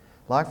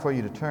I'd like for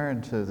you to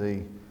turn to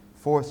the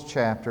 4th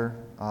chapter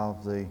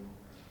of the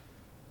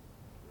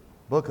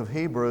book of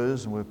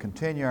Hebrews, and we'll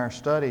continue our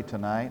study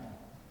tonight.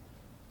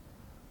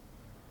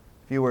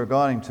 If you were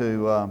going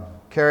to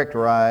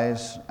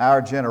characterize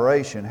our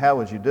generation, how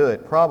would you do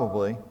it?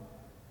 Probably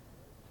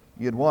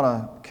you'd want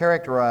to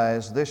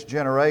characterize this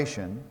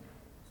generation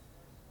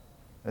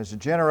as a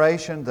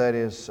generation that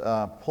is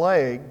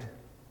plagued,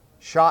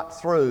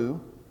 shot through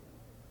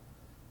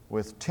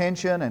with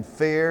tension and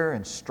fear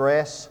and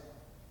stress.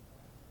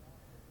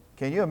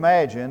 Can you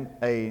imagine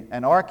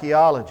an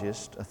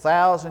archaeologist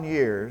 1,000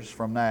 years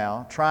from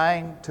now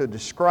trying to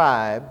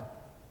describe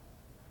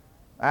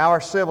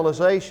our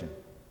civilization?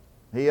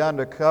 He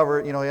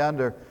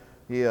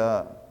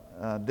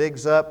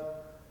digs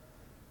up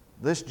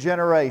this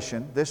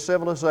generation, this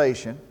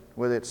civilization,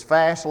 with its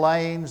fast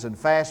lanes and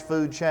fast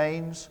food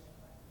chains.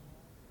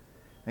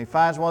 And he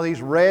finds one of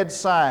these red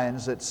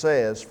signs that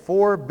says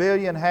 4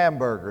 billion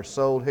hamburgers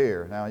sold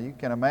here. Now you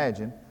can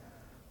imagine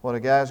what a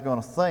guy's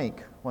going to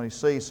think when he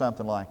sees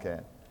something like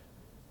that.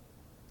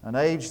 An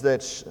age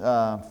that's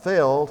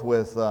filled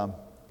with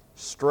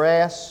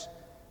stress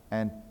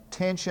and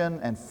tension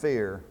and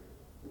fear.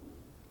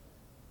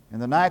 In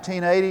the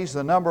 1980s,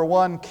 the number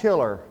one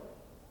killer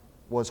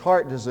was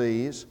heart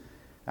disease.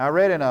 I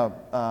read in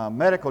a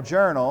medical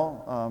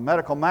journal, a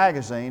medical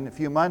magazine a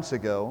few months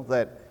ago,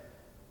 that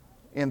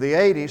in the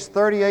 80s,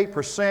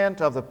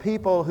 38% of the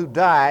people who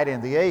died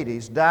in the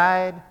 80s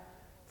died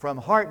from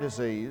heart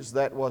disease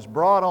that was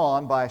brought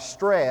on by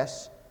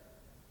stress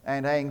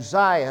and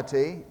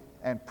anxiety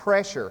and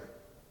pressure.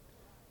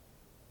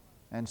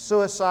 And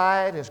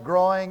suicide is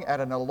growing at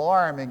an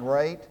alarming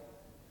rate.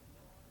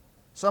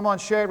 Someone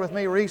shared with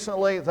me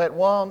recently that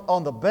one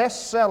on the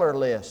bestseller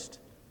list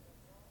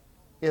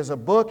is a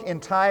book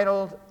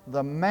entitled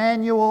The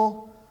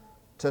Manual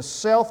to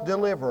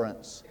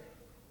Self-Deliverance.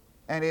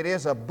 And it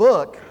is a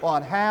book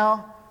on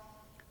how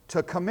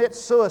to commit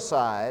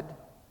suicide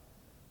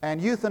and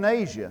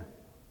euthanasia.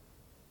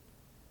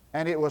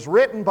 And it was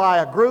written by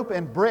a group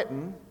in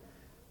Britain,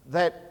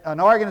 an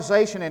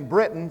organization in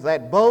Britain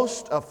that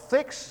boasts of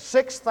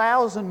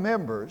 6,000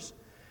 members,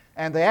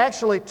 and they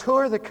actually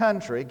tour the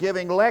country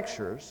giving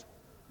lectures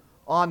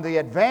on the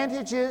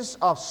advantages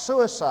of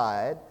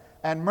suicide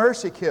and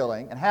mercy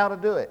killing and how to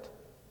do it.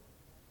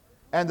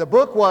 And the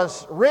book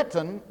was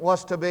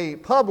to be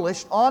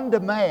published on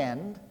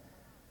demand,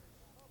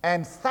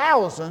 and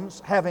thousands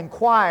have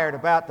inquired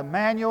about the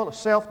Manual of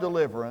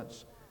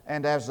Self-Deliverance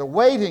and as a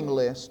waiting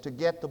list to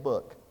get the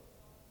book.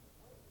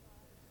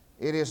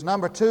 It is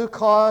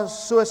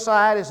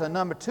suicide is a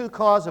number 2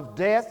 cause of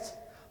death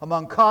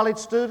among college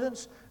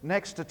students,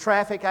 next to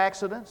traffic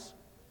accidents.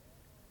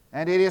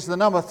 And it is the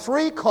number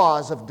 3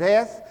 cause of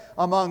death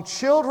among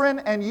children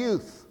and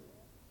youth,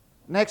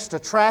 next to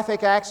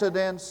traffic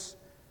accidents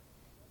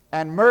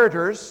and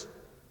murders.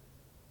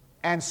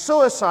 And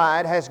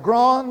suicide has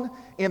grown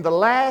in the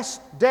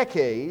last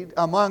decade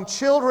among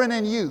children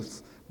and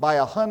youth by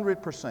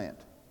 100%.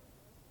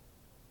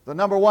 The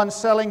number 1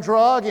 selling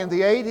drug in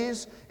the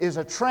 80s is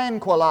a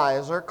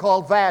tranquilizer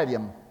called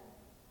Valium.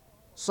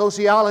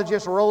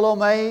 Sociologist Rollo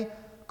May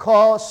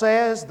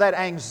says that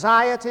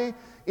anxiety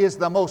is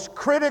the most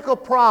critical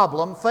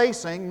problem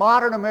facing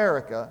modern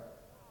America,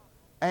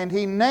 and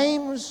he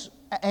names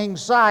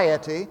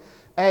anxiety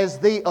as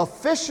the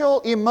official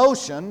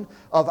emotion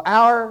of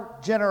our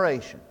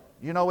generation.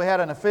 You know we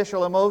had an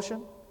official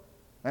emotion,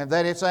 and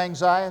that it's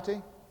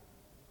anxiety.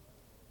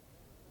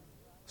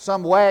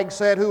 Some wag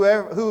said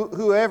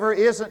whoever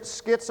isn't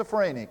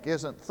schizophrenic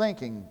isn't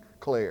thinking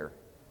clear.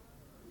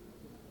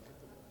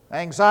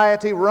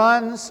 Anxiety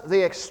runs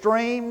the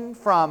extreme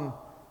from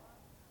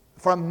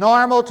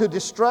normal to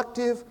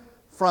destructive,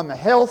 from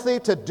healthy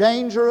to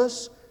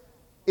dangerous.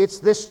 It's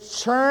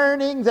this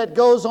churning that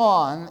goes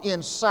on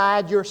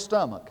inside your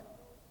stomach.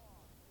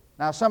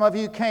 Now, some of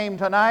you came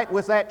tonight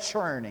with that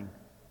churning.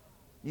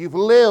 You've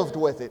lived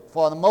with it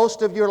for the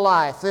most of your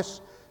life,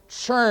 this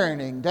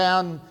churning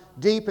down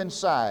deep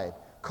inside,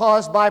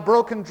 caused by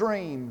broken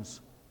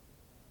dreams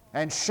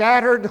and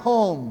shattered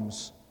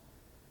homes,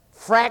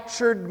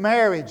 fractured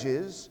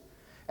marriages,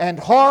 and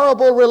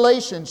horrible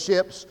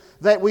relationships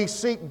that we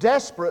seek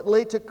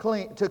desperately to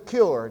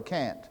cure and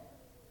can't.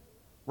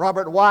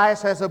 Robert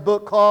Weiss has a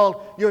book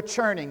called Your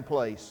Churning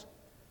Place,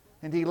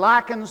 and he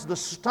likens the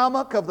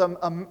stomach of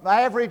the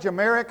average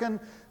American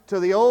to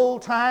the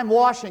old-time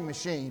washing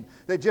machine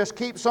that just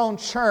keeps on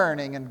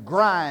churning and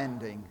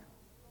grinding.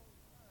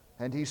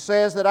 And he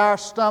says that our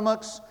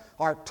stomachs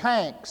are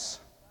tanks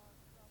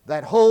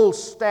that hold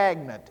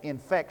stagnant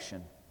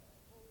infection.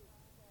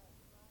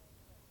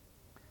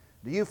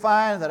 Do you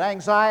find that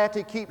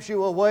anxiety keeps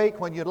you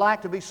awake when you'd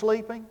like to be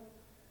sleeping?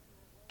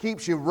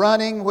 Keeps you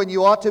running when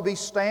you ought to be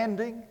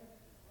standing?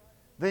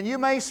 Then you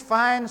may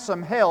find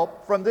some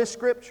help from this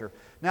Scripture.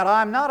 Now,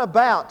 I'm not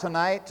about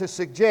tonight to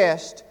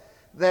suggest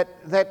that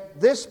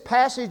this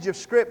passage of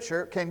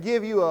Scripture can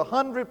give you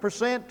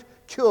 100%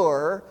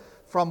 cure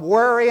from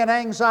worry and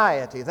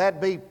anxiety.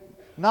 That'd be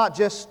not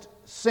just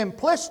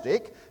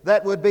simplistic,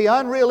 that would be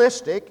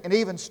unrealistic and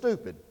even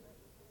stupid.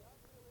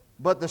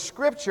 But the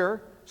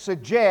Scripture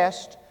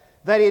suggests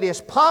that it is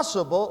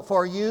possible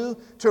for you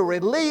to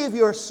relieve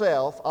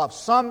yourself of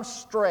some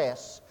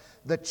stress,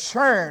 the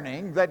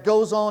churning that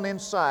goes on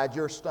inside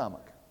your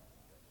stomach.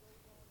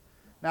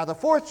 Now, the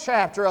 4th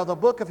chapter of the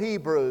book of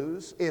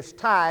Hebrews is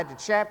tied to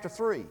chapter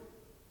 3.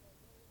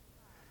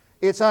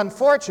 It's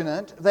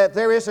unfortunate that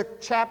there is a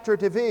chapter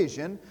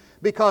division,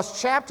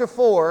 because chapter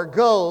 4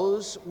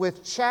 goes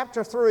with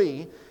chapter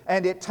 3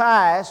 and it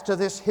ties to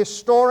this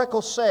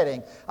historical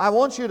setting. I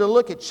want you to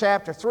look at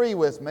chapter 3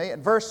 with me, at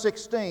verse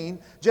 16,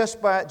 just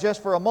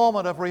for a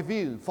moment of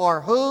review.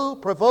 For who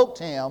provoked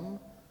him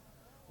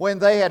when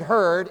they had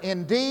heard?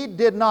 Indeed,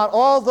 did not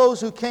all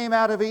those who came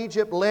out of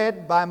Egypt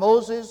led by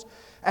Moses?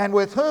 And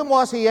with whom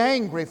was he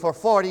angry for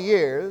 40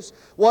 years?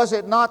 Was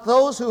it not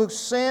those who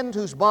sinned,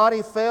 whose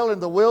body fell in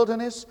the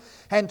wilderness?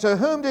 And to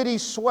whom did he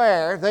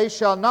swear, they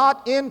shall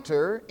not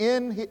enter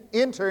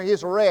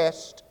his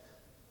rest,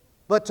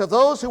 but to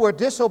those who were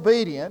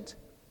disobedient?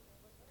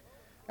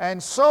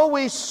 And so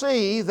we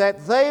see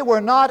that they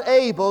were not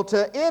able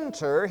to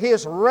enter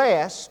his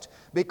rest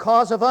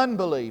because of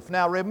unbelief.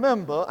 Now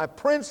remember a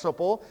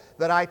principle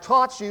that I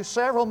taught you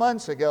several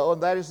months ago,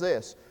 and that is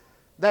this: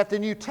 that the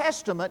New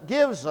Testament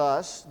gives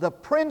us the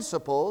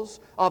principles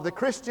of the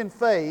Christian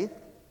faith,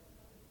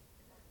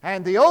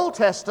 and the Old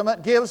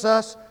Testament gives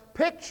us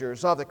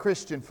pictures of the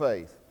Christian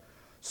faith.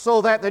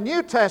 So that the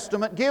New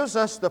Testament gives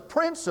us the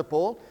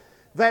principle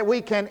that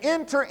we can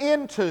enter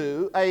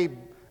into a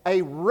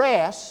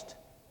rest,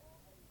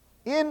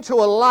 into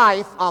a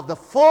life of the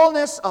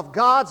fullness of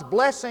God's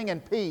blessing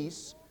and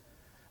peace.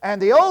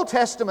 And the Old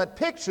Testament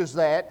pictures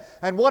that,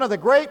 and one of the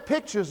great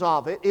pictures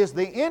of it is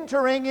the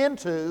entering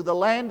into the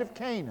land of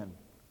Canaan.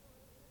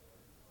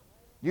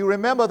 You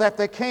remember that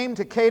they came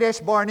to Kadesh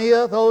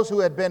Barnea, those who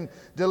had been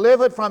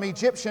delivered from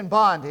Egyptian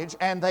bondage,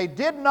 and they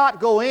did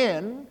not go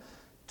in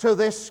to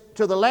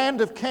the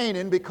land of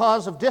Canaan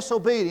because of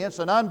disobedience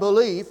and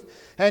unbelief.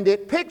 And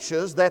it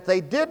pictures that they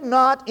did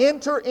not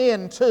enter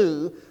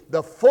into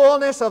the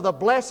fullness of the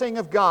blessing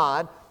of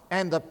God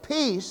and the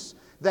peace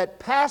that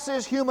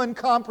passes human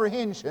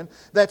comprehension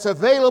that's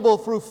available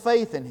through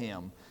faith in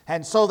Him.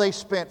 And so they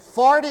spent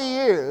 40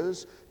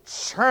 years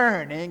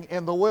churning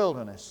in the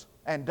wilderness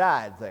and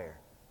died there.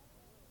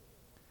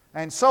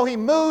 And so he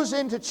moves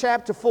into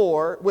chapter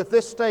 4 with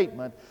this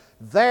statement,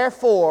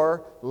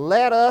 therefore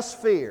let us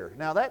fear.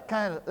 Now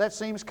that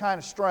seems kind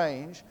of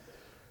strange.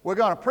 We're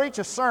going to preach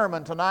a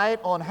sermon tonight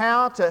on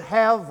how to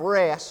have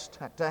rest,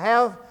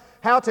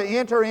 how to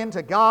enter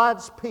into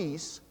God's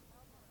peace.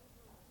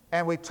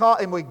 And we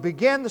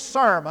begin the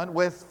sermon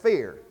with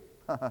fear.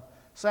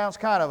 Sounds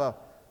kind of a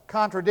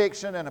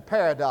contradiction and a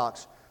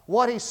paradox.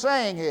 What he's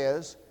saying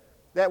is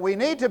that we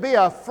need to be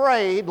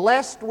afraid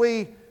lest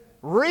we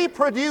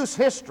reproduce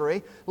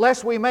history,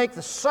 lest we make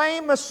the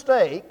same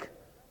mistake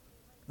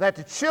that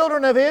the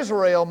children of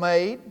Israel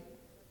made.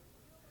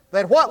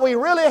 That what we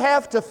really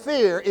have to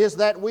fear is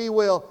that we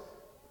will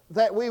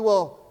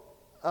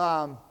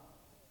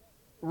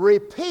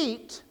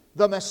repeat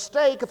the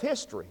mistake of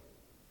history.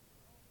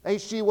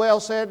 H.G.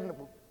 Wells said,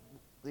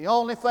 the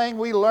only thing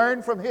we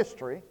learn from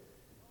history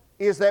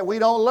is that we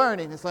don't learn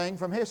anything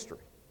from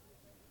history.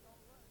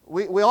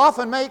 We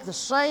often make the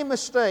same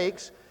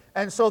mistakes,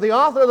 and so the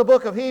author of the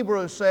book of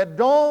Hebrews said,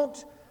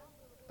 don't,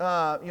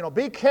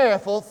 be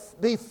careful,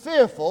 be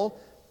fearful,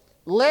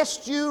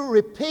 lest you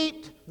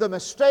repeat the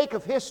mistake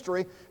of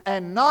history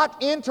and not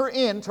enter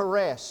into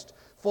rest.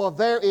 For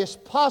there is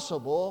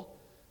possible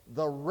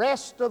the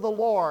rest of the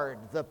Lord,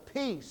 the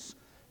peace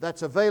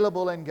that's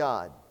available in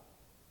God.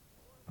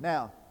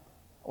 Now,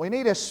 we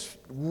need to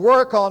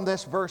work on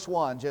this verse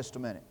 1 just a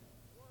minute.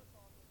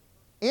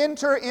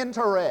 Enter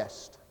into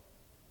rest.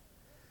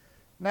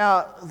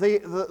 Now,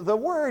 the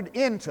word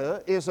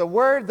enter is a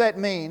word that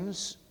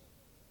means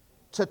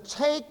to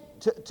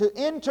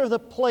enter the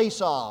place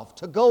of,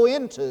 to go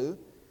into,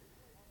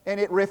 and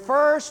it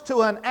refers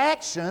to an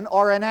action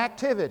or an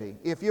activity.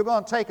 If you're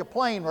going to take a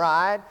plane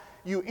ride,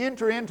 you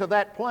enter into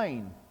that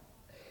plane.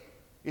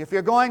 If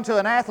you're going to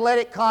an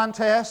athletic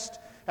contest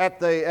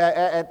at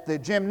the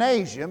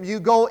gymnasium,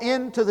 you go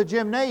into the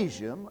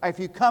gymnasium. If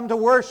you come to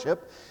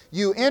worship,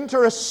 you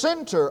enter a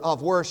center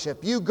of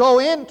worship. You go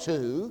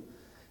into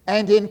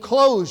an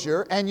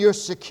enclosure, and you're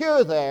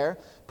secure there,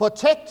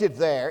 protected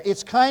there.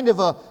 It's kind of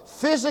a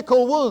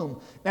physical womb.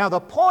 Now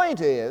the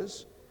point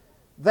is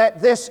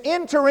that this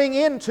entering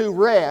into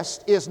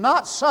rest is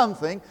not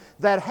something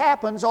that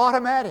happens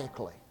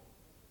automatically.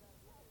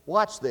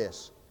 Watch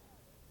this.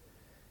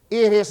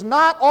 It is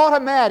not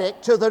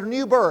automatic to the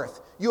new birth.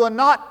 You are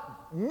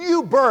not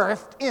new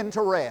birthed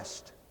into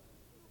rest.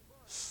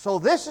 So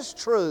this is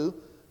true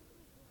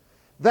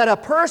that a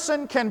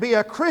person can be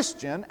a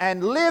Christian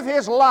and live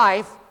his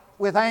life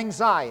with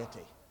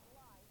anxiety.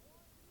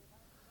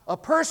 A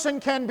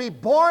person can be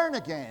born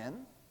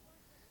again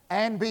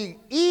and be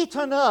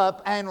eaten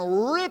up and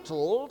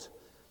riddled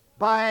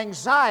by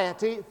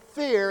anxiety,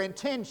 fear, and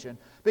tension.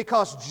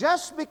 Because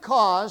just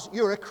because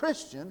you're a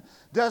Christian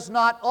does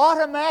not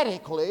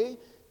automatically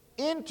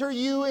enter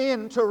you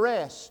into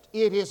rest.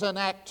 It is an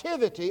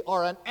activity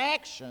or an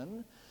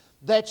action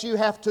that you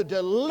have to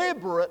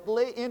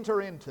deliberately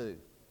enter into.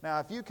 Now,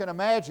 if you can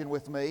imagine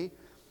with me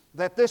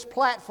that this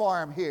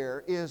platform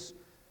here is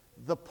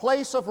the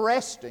place of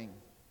resting,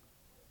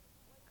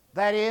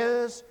 that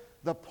is,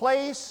 the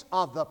place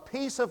of the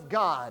peace of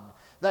God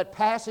that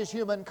passes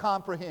human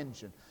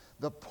comprehension,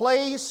 the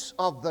place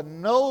of the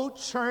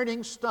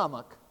no-churning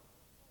stomach.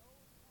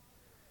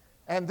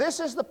 And this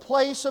is the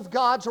place of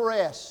God's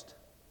rest.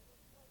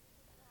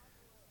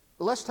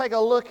 Let's take a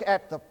look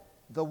at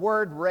the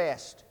word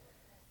rest.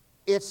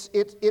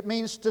 It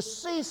means to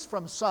cease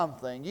from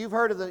something. You've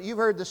heard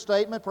the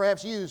statement,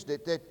 perhaps used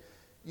it, that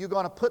you're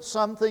going to put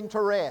something to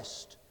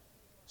rest.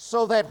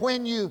 So that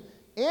when you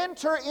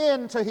enter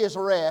into His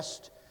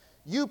rest,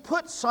 you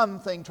put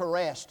something to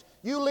rest.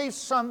 You leave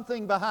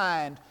something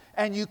behind,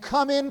 and you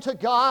come into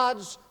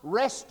God's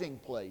resting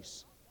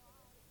place.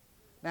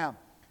 Now,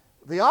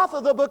 the author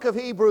of the book of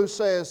Hebrews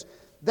says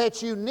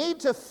that you need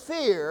to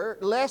fear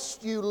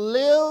lest you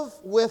live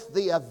with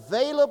the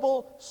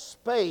available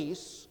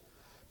space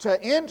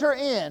to enter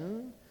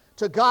in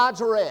to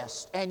God's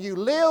rest, and you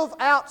live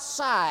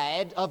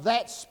outside of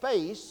that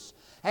space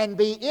and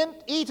be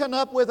eaten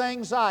up with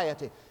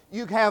anxiety.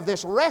 You have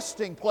this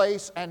resting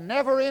place and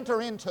never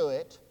enter into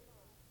it,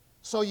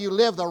 so you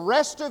live the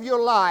rest of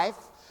your life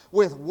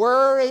with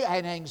worry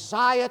and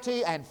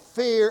anxiety and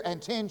fear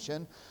and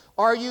tension.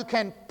 Or you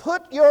can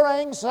put your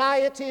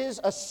anxieties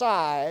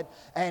aside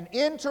and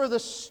enter the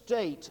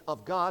state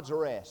of God's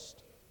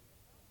rest.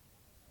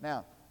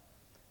 Now,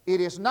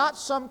 it is not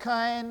some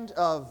kind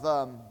of,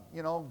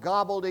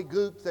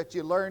 gobbledygook that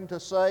you learn to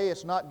say.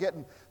 It's not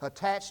getting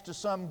attached to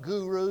some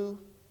guru.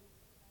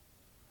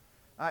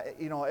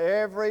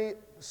 Every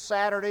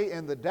Saturday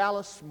in the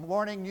Dallas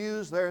Morning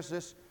News, there's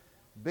this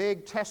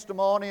big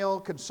testimonial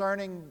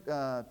concerning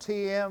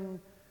TM,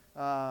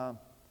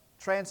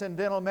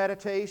 Transcendental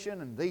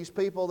Meditation, and these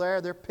people there,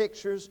 their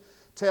pictures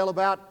tell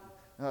about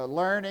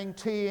learning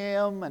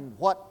TM and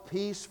what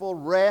peaceful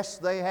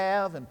rest they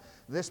have. And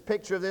this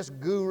picture of this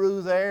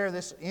guru there,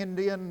 this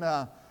Indian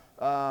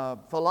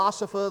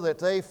philosopher that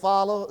they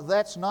follow,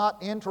 that's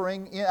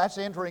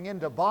entering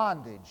into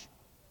bondage.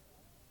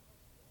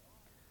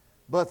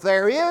 But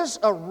there is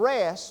a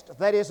rest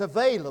that is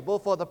available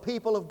for the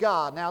people of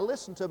God. Now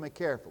listen to me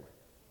carefully.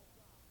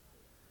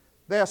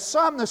 There are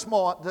some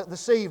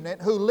this evening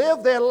who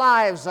live their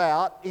lives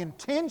out in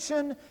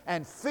tension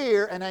and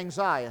fear and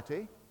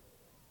anxiety.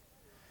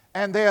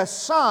 And there are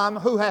some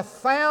who have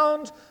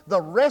found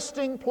the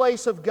resting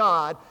place of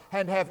God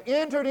and have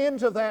entered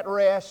into that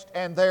rest,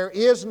 and there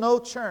is no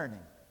churning.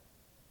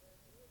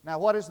 Now,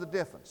 what is the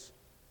difference?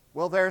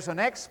 Well, there's an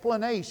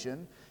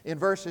explanation in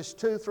verses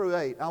 2 through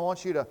 8. I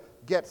want you to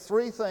get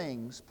three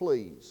things,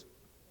 please.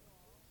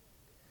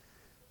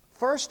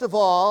 First of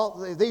all,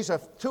 these are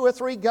 2 or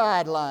 3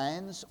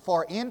 guidelines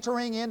for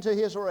entering into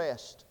His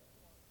rest.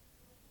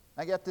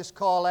 I got this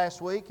call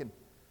last week, and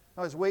it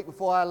was a week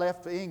before I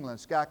left for England.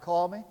 This guy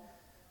called me.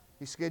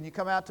 He said, "Can you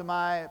come out to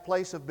my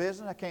place of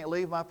business? I can't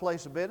leave my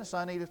place of business.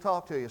 I need to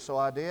talk to you." So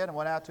I did and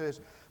went out to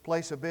his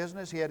place of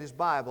business. He had his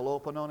Bible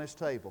open on his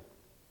table.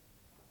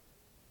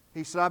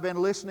 He said, "I've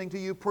been listening to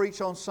you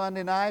preach on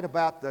Sunday night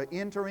about the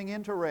entering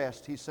into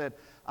rest." He said,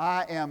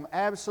 "I am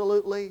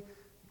absolutely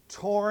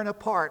torn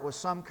apart with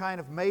some kind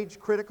of major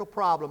critical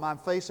problem I'm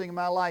facing in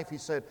my life." He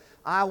said,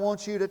 "I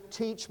want you to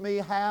teach me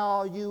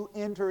how you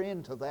enter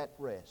into that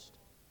rest."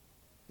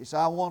 He said,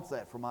 "I want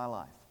that for my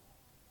life.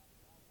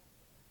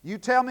 You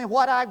tell me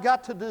what I've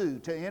got to do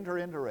to enter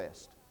into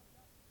rest."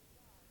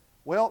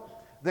 Well,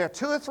 there are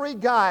 2 or 3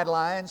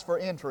 guidelines for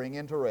entering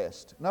into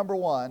rest. Number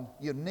 1,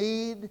 you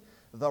need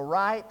the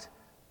right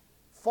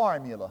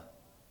formula.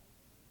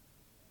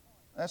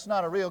 That's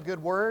not a real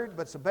good word,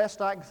 but it's the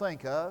best I can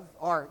think of.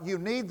 Or you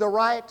need the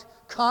right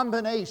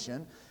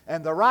combination,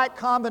 and the right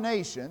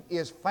combination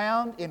is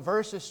found in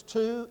verses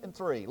 2 and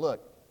 3.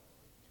 Look.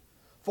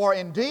 "For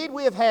indeed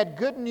we have had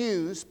good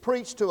news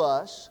preached to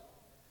us,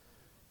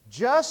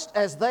 just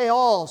as they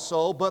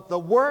also, but the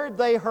word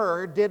they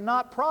heard did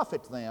not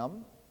profit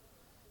them,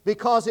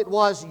 because it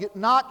was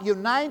not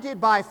united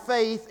by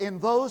faith in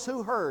those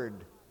who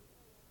heard.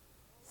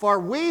 For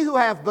we who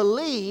have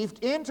believed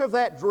enter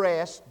that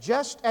rest,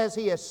 just as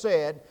He has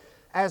said,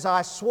 As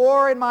I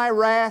swore in my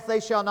wrath,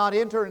 they shall not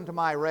enter into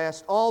my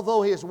rest,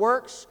 although His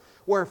works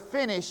were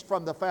finished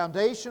from the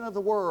foundation of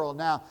the world."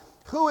 Now,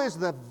 who's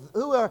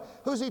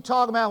He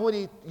talking about when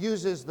He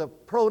uses the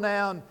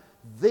pronoun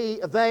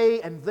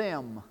they and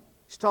them?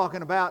 He's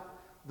talking about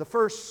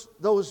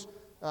those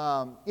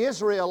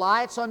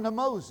Israelites under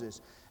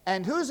Moses.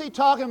 And who's He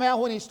talking about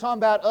when He's talking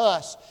about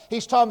us?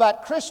 He's talking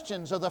about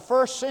Christians of the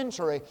first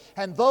century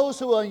and those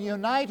who are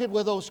united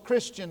with those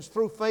Christians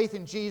through faith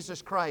in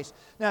Jesus Christ.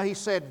 Now He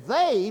said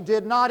they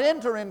did not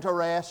enter into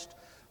rest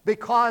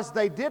because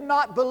they did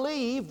not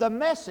believe the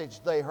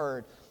message they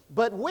heard.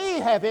 But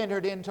we have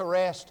entered into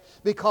rest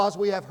because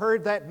we have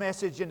heard that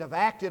message and have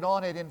acted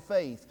on it in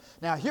faith.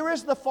 Now here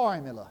is the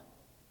formula.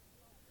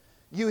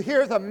 You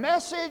hear the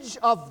message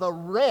of the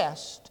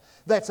rest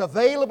that's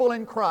available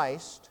in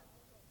Christ.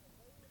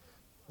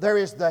 There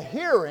is the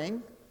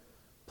hearing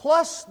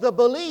plus the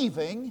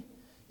believing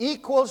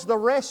equals the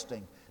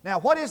resting. Now,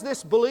 what is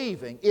this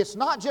believing? It's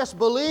not just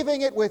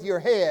believing it with your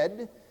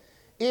head.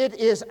 It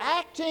is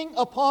acting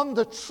upon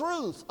the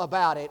truth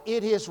about it.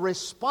 It is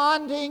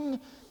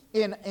responding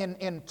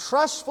in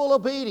trustful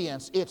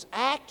obedience. It's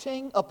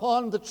acting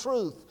upon the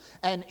truth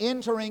and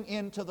entering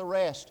into the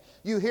rest.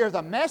 You hear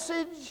the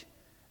message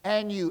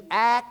and you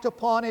act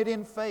upon it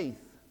in faith.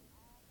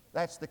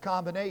 That's the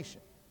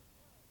combination.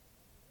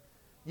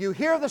 You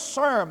hear the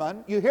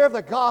sermon, you hear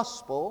the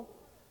gospel,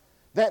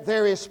 that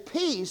there is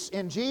peace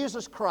in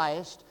Jesus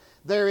Christ,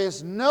 there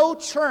is no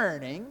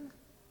churning,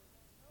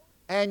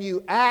 and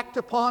you act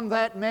upon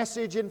that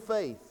message in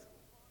faith.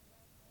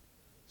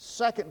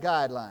 Second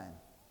guideline.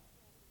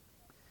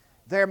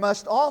 There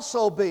must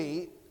also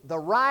be the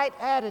right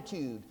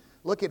attitude.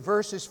 Look at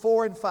verses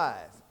 4 and 5.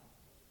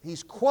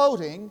 He's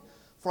quoting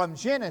from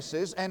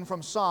Genesis and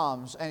from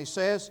Psalms, and he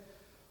says,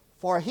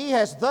 "For he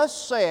has thus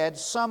said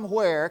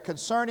somewhere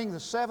concerning the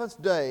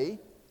seventh day,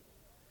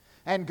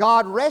 and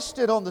God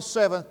rested on the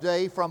seventh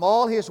day from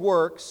all His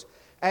works,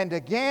 and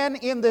again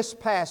in this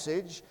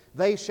passage,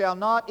 they shall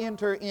not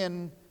enter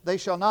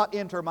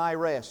my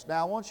rest."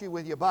 Now I want you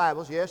with your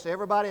Bibles, yes,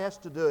 everybody has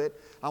to do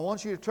it. I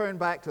want you to turn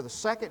back to the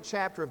second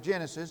chapter of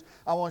Genesis.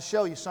 I want to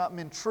show you something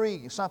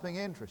intriguing, something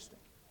interesting.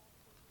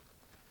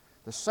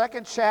 The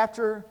second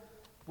chapter,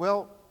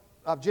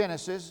 of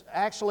Genesis,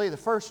 actually the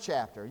first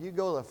chapter. You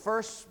go to the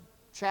first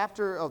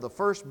chapter of the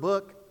first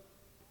book.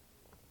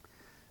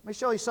 Let me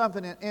show you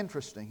something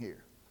interesting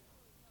here.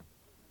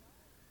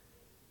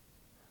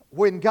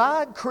 When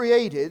God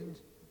created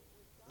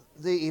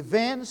the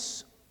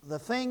events, the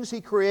things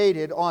He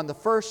created on the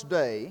first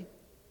day,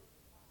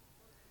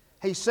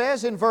 He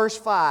says in verse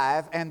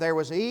 5, "And there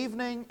was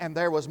evening and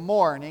there was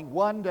morning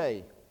one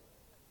day."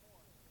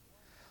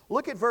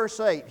 Look at verse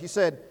 8. He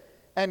said,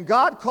 "And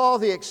God called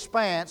the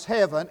expanse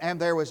heaven,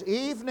 and there was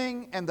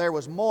evening and there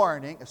was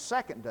morning a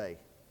second day.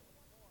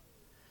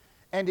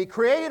 And He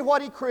created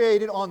what He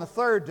created on the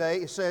third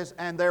day." It says,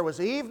 "And there was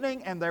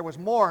evening and there was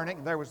morning,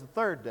 and there was the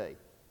third day."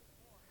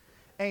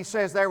 And He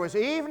says, "There was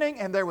evening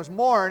and there was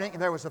morning,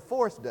 and there was the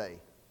fourth day,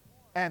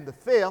 and the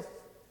fifth,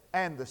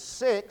 and the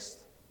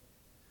sixth."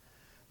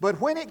 But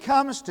when it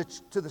comes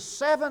to the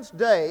seventh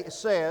day, it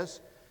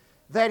says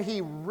that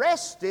He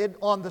rested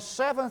on the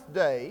seventh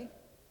day,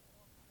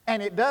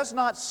 and it does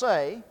not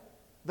say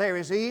there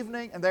is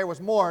evening and there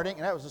was morning,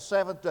 and that was the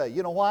seventh day.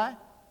 You know why?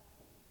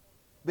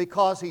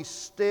 Because He's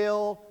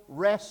still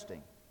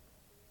resting.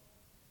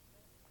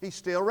 He's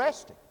still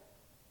resting.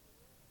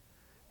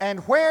 And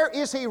where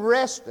is He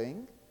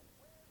resting?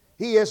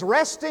 He is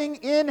resting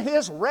in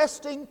His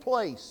resting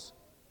place.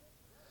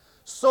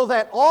 So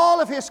that all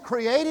of His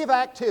creative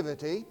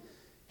activity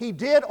He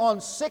did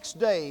on 6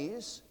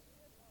 days,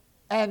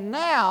 and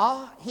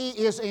now He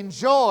is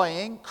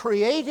enjoying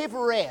creative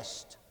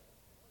rest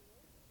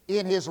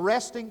in His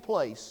resting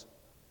place.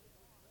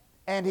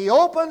 And He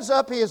opens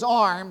up His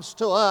arms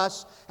to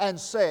us and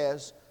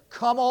says,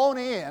 "Come on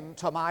in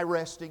to my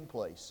resting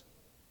place."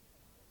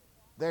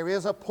 There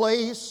is a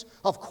place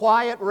of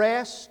quiet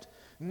rest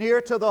near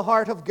to the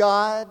heart of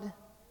God,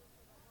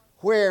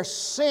 where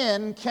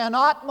sin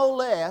cannot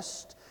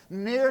molest,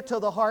 near to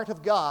the heart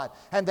of God.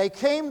 And they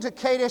came to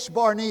Kadesh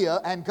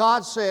Barnea, and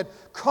God said,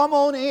 "Come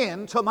on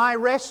in to my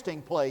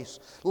resting place.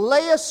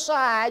 Lay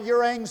aside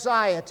your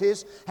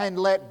anxieties and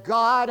let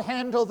God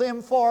handle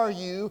them for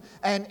you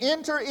and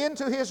enter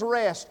into His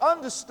rest."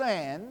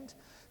 Understand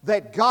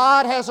that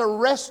God has a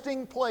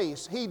resting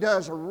place. He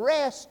does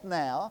rest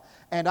now,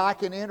 and I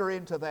can enter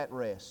into that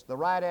rest. The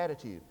right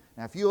attitude.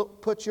 Now if you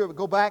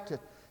go back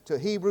to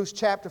Hebrews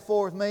chapter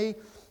 4 with me,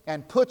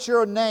 and put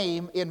your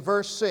name in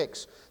verse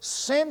 6.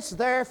 "Since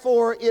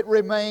therefore it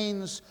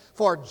remains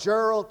for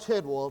Gerald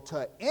Tidwell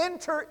to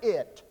enter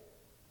it."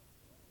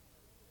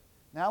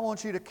 Now I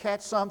want you to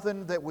catch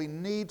something that we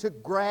need to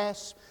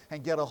grasp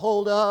and get a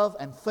hold of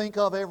and think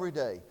of every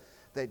day.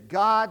 That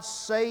God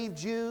saved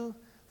you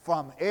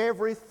from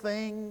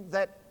everything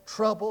that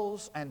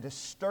troubles and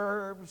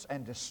disturbs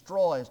and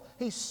destroys.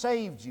 He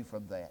saved you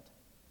from that.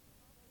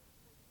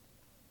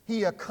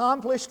 He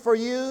accomplished for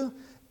you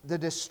the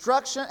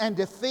destruction and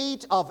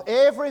defeat of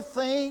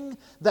everything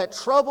that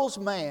troubles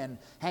man.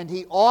 And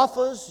He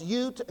offers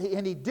you,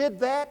 and He did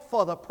that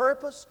for the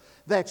purpose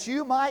that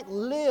you might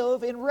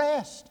live in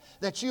rest,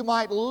 that you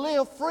might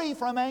live free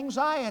from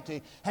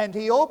anxiety. And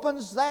He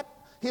opens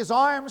His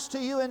arms to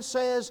you and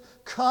says,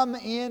 "Come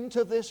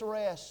into this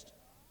rest."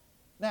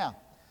 Now,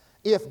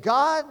 if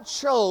God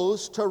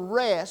chose to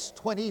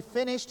rest when He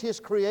finished His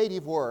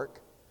creative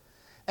work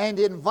and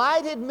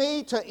invited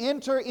me to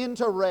enter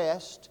into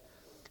rest,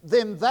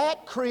 then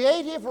that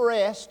creative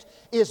rest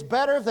is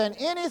better than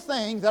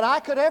anything that I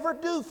could ever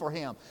do for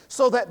Him.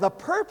 So that the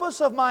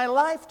purpose of my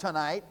life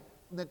tonight,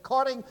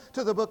 according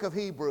to the book of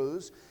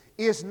Hebrews,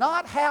 is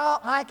not how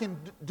I can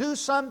do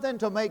something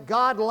to make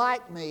God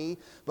like me,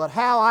 but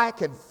how I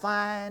can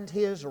find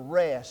His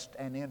rest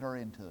and enter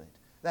into it.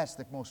 That's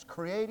the most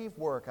creative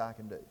work I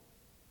can do.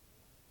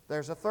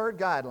 There's a third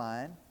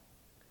guideline.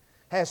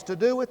 Has to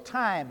do with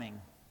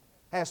timing.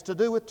 Has to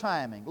do with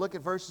timing. Look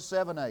at verses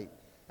 7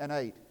 and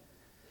 8.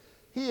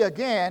 He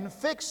again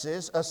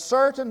fixes a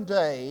certain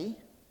day,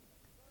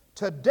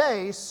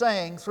 today,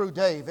 saying through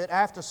David,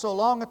 after so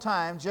long a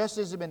time, just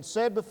as had been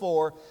said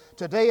before,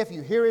 today if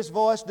you hear His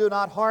voice, do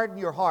not harden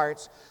your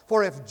hearts.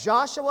 For if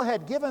Joshua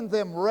had given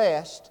them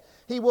rest,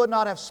 he would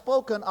not have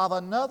spoken of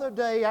another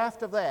day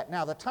after that.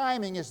 Now the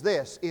timing is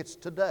this, it's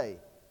today.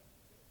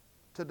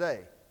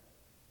 Today.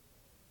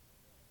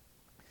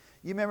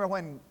 You remember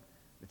when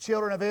the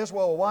children of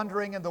Israel were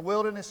wandering in the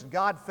wilderness and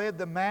God fed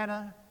them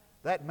manna?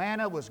 That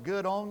manna was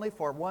good only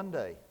for one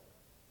day.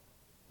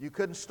 You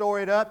couldn't store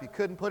it up. You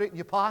couldn't put it in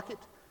your pocket.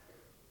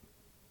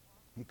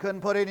 You couldn't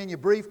put it in your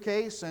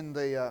briefcase and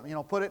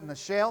put it in the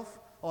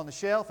shelf, on the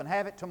shelf and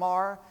have it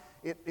tomorrow.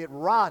 It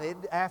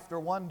rotted after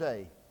one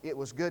day. It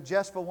was good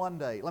just for one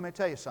day. Let me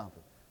tell you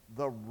something.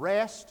 The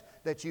rest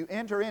that you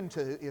enter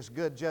into is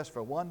good just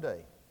for one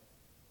day.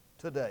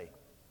 Today.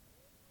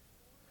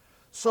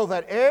 So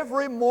that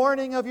every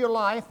morning of your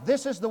life,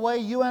 this is the way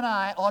you and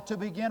I ought to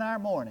begin our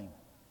morning,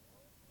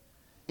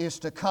 is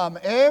to come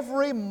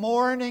every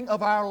morning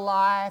of our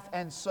life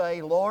and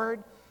say,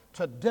 Lord,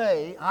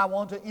 today I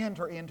want to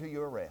enter into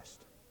your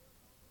rest.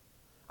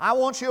 I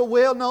want your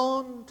will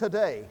known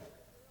today.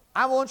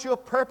 I want your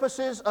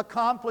purposes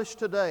accomplished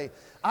today.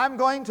 I'm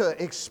going to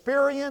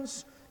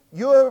experience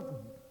your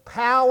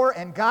power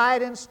and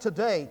guidance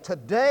today.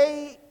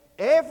 Today,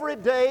 every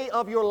day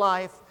of your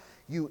life,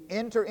 you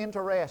enter into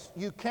rest.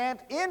 You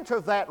can't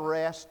enter that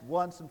rest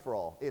once and for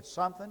all. It's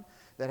something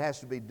that has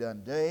to be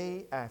done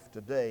day after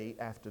day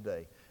after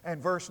day.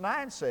 And verse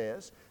 9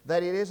 says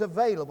that it is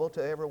available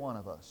to every one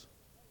of us.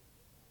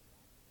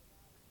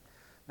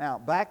 Now,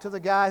 back to the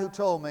guy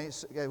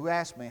who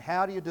asked me,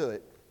 how do you do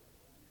it?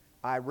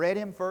 I read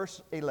him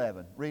verse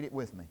 11. Read it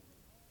with me.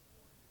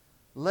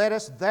 Let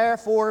us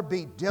therefore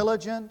be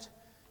diligent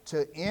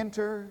to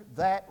enter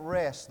that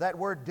rest. That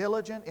word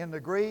diligent in the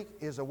Greek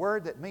is a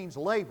word that means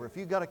labor. If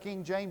you've got a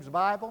King James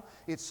Bible,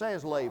 it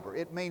says labor.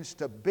 It means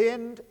to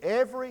bend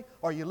every,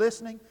 are you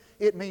listening?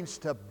 It means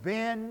to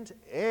bend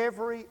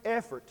every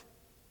effort.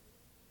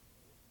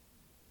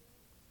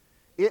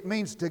 It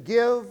means to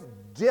give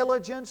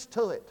diligence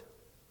to it.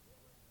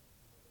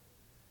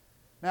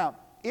 Now,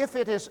 if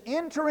it is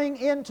entering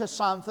into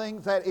something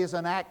that is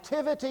an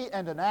activity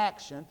and an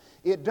action,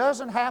 it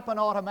doesn't happen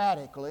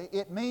automatically.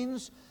 It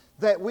means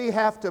that we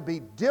have to be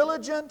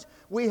diligent,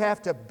 we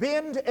have to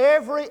bend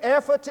every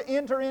effort to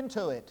enter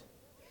into it.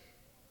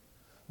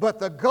 But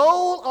the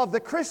goal of the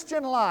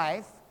Christian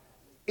life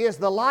is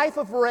the life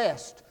of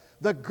rest.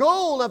 The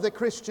goal of the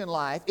Christian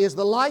life is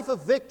the life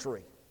of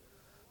victory.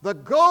 The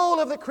goal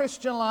of the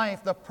Christian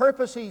life, the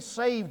purpose He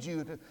saved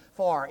you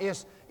for,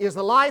 is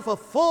the life of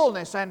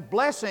fullness and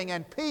blessing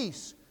and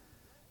peace.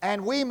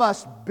 And we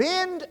must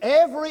bend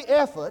every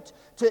effort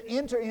to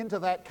enter into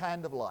that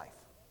kind of life.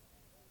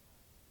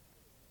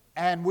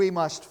 And we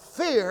must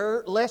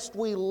fear lest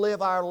we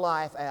live our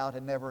life out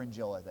and never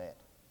enjoy that.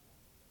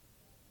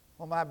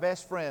 One of my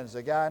best friends,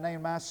 a guy I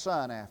named my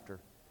son after,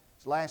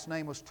 his last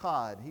name was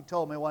Todd. He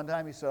told me one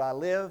time, he said, I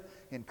live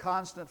in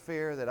constant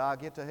fear that I'll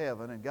get to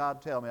heaven and God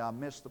tell me I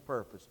missed the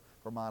purpose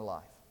for my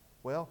life.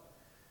 Well,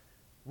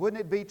 wouldn't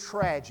it be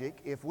tragic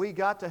if we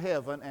got to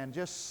heaven and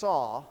just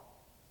saw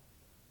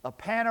a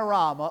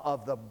panorama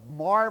of the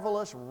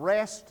marvelous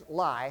rest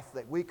life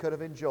that we could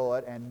have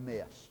enjoyed and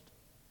missed?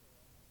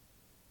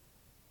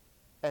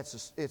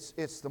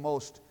 It's the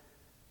most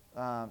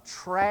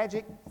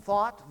tragic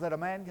thought that a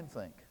man can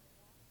think.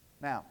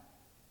 Now,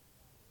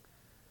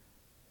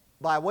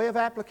 by way of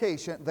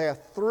application, there are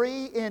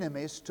three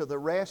enemies to the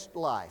rest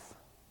life.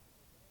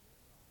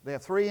 There are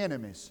three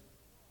enemies.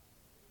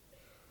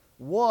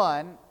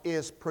 One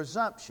is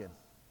presumption.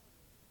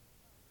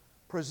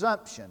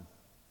 Presumption.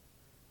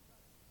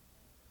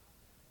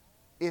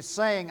 It's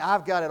saying,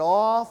 I've got it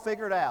all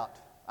figured out.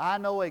 I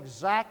know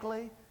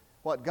exactly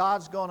what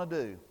God's going to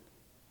do.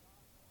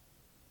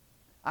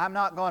 I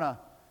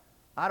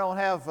don't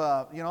have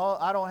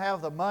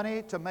the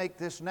money to make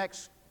this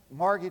next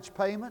mortgage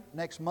payment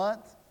next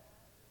month,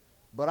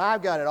 but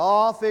I've got it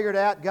all figured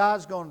out.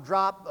 God's going to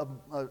drop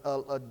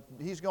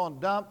He's going to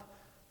dump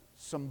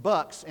some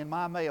bucks in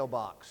my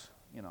mailbox.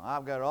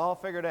 I've got it all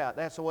figured out.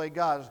 That's the way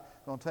God's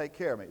going to take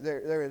care of me.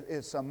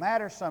 It's a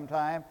matter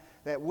sometimes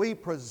that we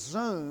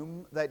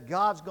presume that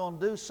God's going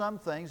to do some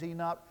things He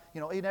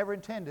never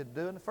intended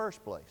to do in the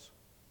first place.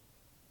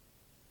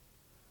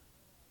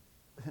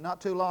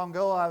 Not too long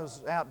ago, I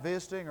was out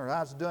visiting, or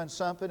I was doing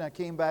something. I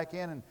came back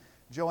in, and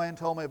Joanne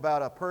told me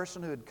about a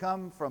person who had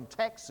come from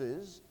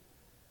Texas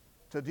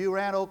to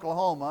Durant,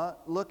 Oklahoma,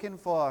 looking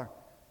for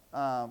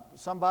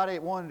somebody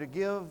that wanted to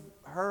give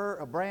her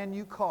a brand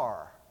new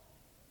car.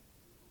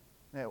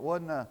 It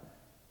wasn't a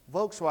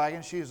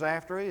Volkswagen she was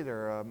after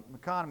either, an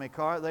economy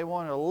car. They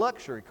wanted a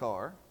luxury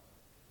car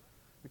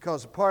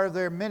because part of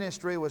their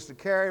ministry was to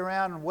carry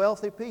around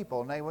wealthy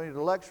people, and they wanted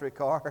a luxury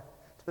car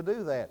to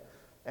do that.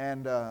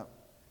 And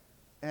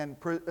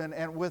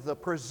with the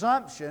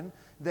presumption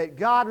that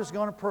God was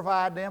going to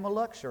provide them a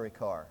luxury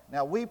car.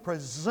 Now, we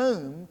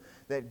presume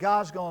that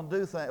God's going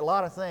to do a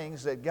lot of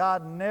things that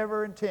God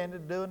never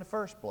intended to do in the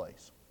first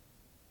place.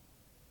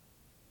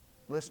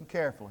 Listen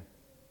carefully.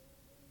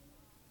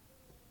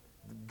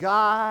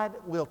 God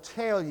will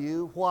tell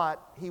you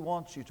what He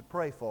wants you to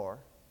pray for.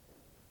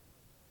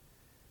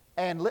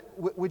 And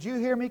would you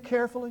hear me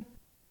carefully?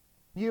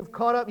 You've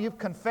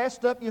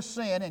confessed up your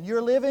sin, and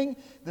you're living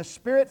the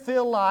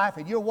Spirit-filled life,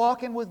 and you're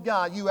walking with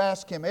God. You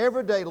ask Him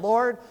every day,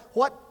 Lord,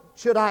 what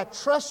should I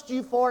trust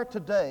You for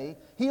today?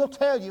 He'll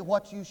tell you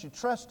what you should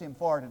trust Him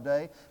for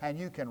today, and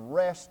you can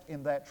rest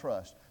in that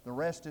trust. The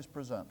rest is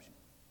presumption.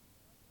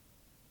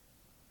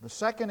 The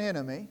second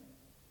enemy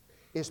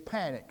is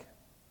panic.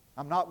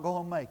 I'm not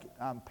going to make it.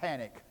 I'm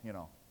panic,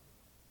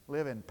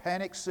 Live in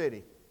Panic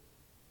City.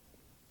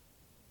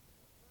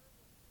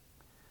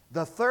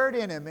 The third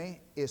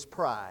enemy is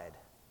pride.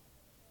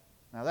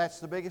 Now that's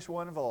the biggest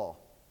one of all.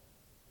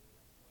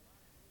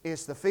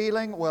 It's the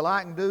feeling, well,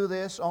 I can do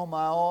this on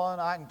my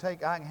own. I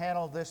can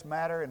handle this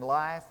matter in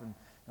life, and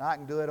I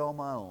can do it on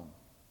my own.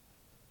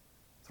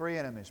 Three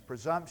enemies: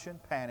 presumption,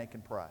 panic,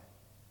 and pride.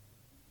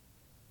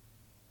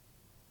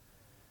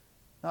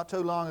 Not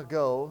too long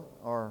ago,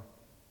 or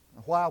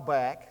a while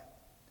back,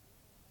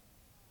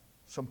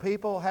 some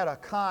people had a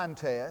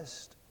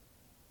contest,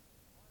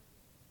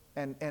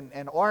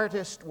 and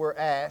artists were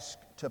asked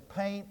to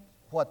paint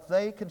what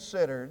they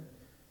considered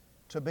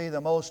to be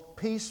the most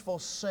peaceful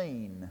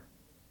scene.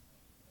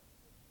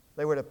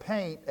 They were to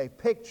paint a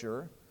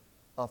picture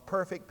of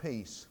perfect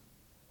peace.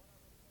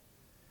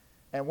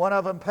 And one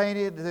of them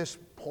painted this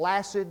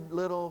placid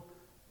little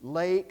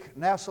lake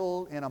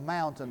nestled in a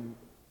mountain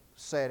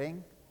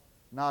setting,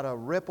 not a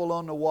ripple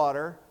on the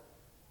water,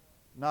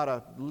 not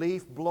a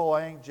leaf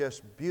blowing,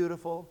 just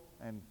beautiful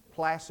and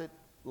placid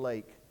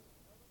lake.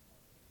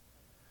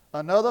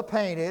 Another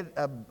painted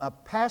a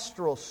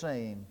pastoral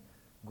scene,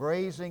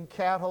 grazing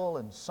cattle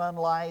and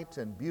sunlight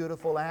and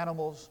beautiful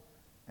animals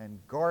and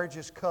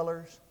gorgeous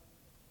colors.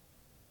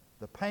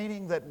 The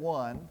painting that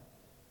won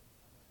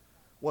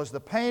was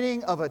the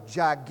painting of a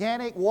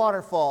gigantic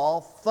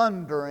waterfall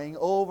thundering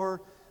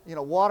over,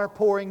 water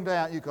pouring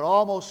down. You could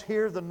almost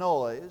hear the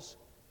noise.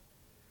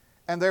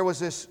 And there was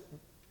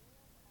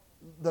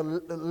the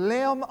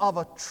limb of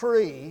a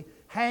tree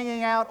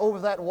hanging out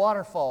over that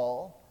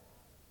waterfall,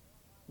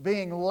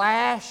 being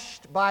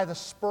lashed by the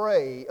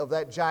spray of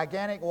that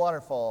gigantic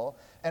waterfall,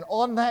 and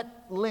on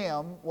that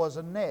limb was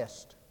a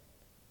nest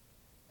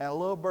and a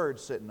little bird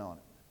sitting on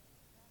it.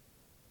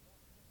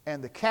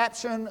 And the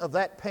caption of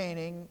that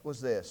painting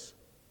was this: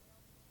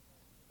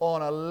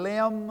 "On a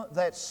limb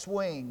that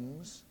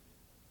swings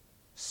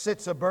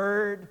sits a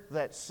bird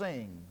that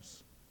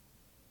sings,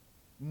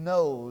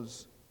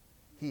 knows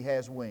he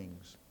has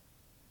wings."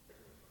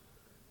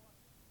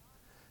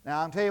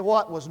 Now, I'll tell you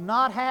what was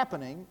not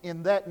happening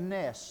in that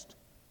nest.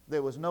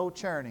 There was no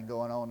churning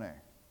going on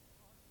there.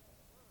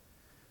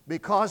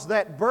 Because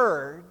that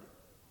bird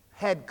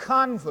had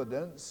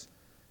confidence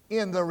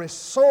in the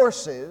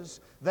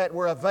resources that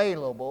were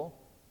available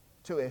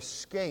to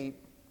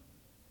escape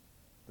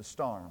the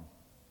storm.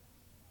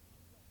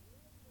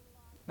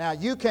 Now,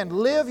 you can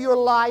live your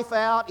life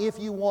out if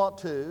you want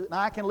to, and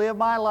I can live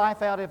my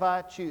life out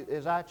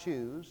as I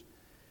choose,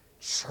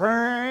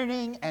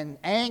 churning and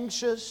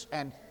anxious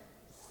and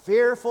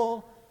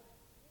fearful,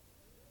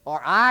 or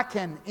I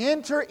can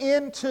enter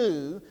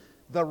into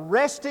the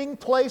resting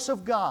place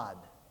of God.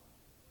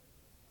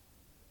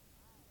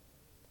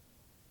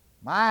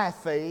 My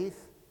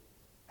faith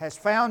has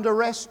found a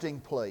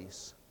resting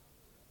place,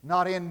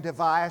 not in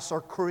device or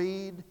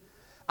creed.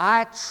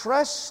 I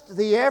trust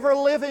the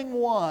ever-living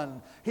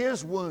One.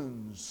 His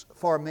wounds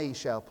for me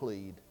shall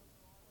plead.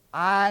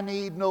 I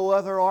need no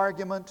other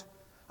argument.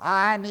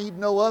 I need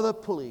no other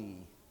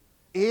plea.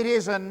 It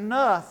is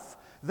enough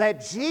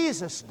that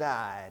Jesus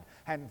died,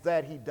 and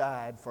that He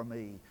died for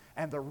me.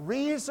 And the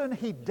reason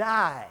He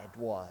died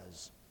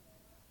was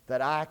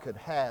that I could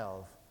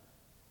have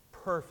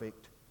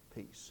perfect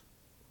peace.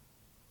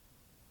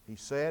 He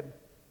said,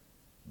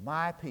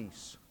 "My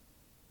peace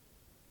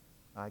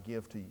I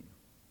give to you."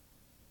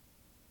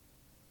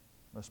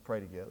 Let's pray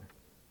together.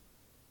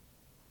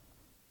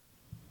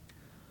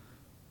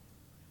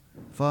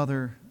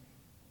 Father,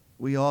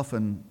 we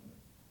often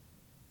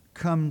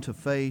come to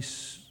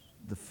face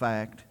the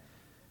fact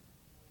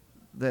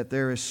that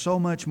there is so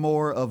much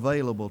more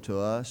available to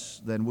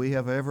us than we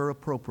have ever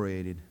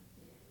appropriated.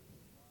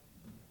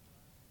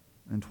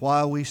 And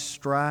while we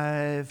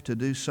strive to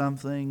do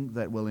something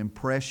that will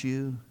impress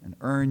you and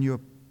earn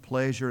your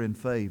pleasure and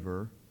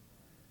favor,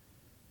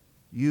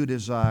 you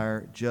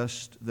desire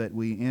just that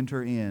we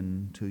enter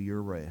into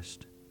your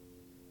rest.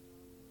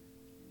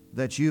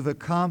 That you've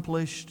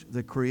accomplished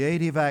the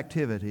creative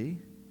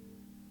activity,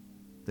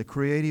 the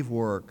creative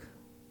work,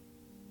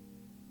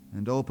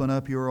 and open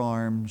up your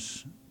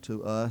arms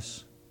to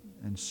us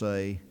and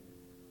say,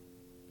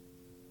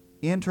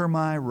 "Enter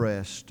my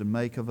rest and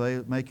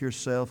make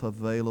yourself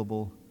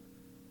available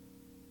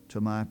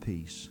to my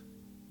peace."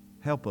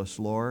 Help us,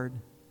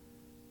 Lord,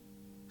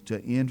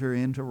 to enter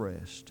into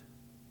rest.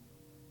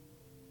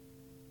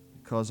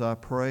 because I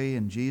pray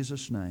in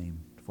Jesus'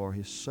 name for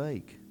His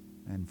sake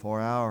and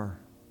for our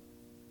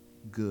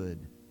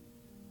good.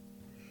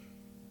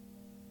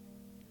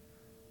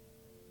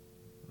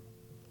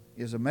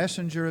 Is a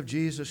messenger of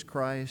Jesus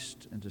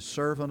Christ and a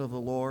servant of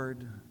the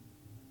Lord,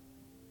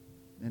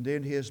 and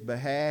in His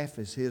behalf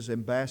as His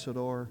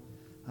ambassador,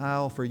 I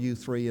offer you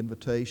 3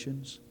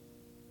 invitations.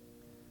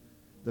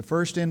 The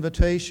first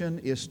invitation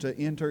is to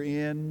enter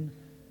in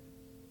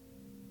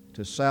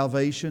to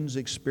salvation's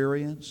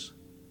experience,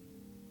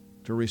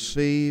 to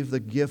receive the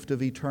gift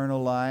of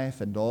eternal life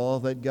and all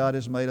that God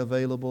has made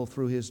available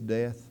through His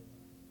death,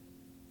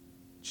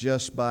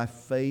 just by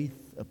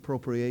faith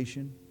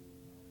appropriation.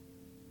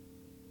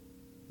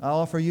 I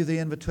offer you the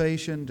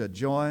invitation to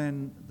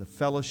join the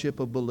fellowship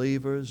of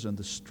believers and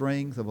the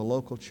strength of a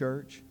local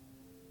church.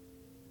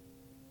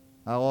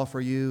 I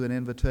offer you an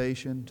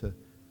invitation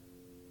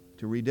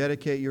to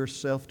rededicate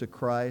yourself to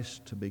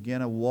Christ, to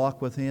begin a walk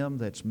with Him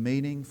that's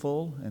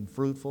meaningful and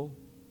fruitful.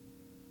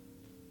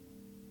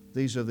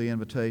 These are the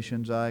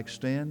invitations I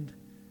extend,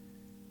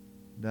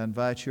 and I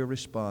invite your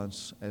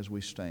response as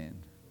we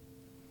stand.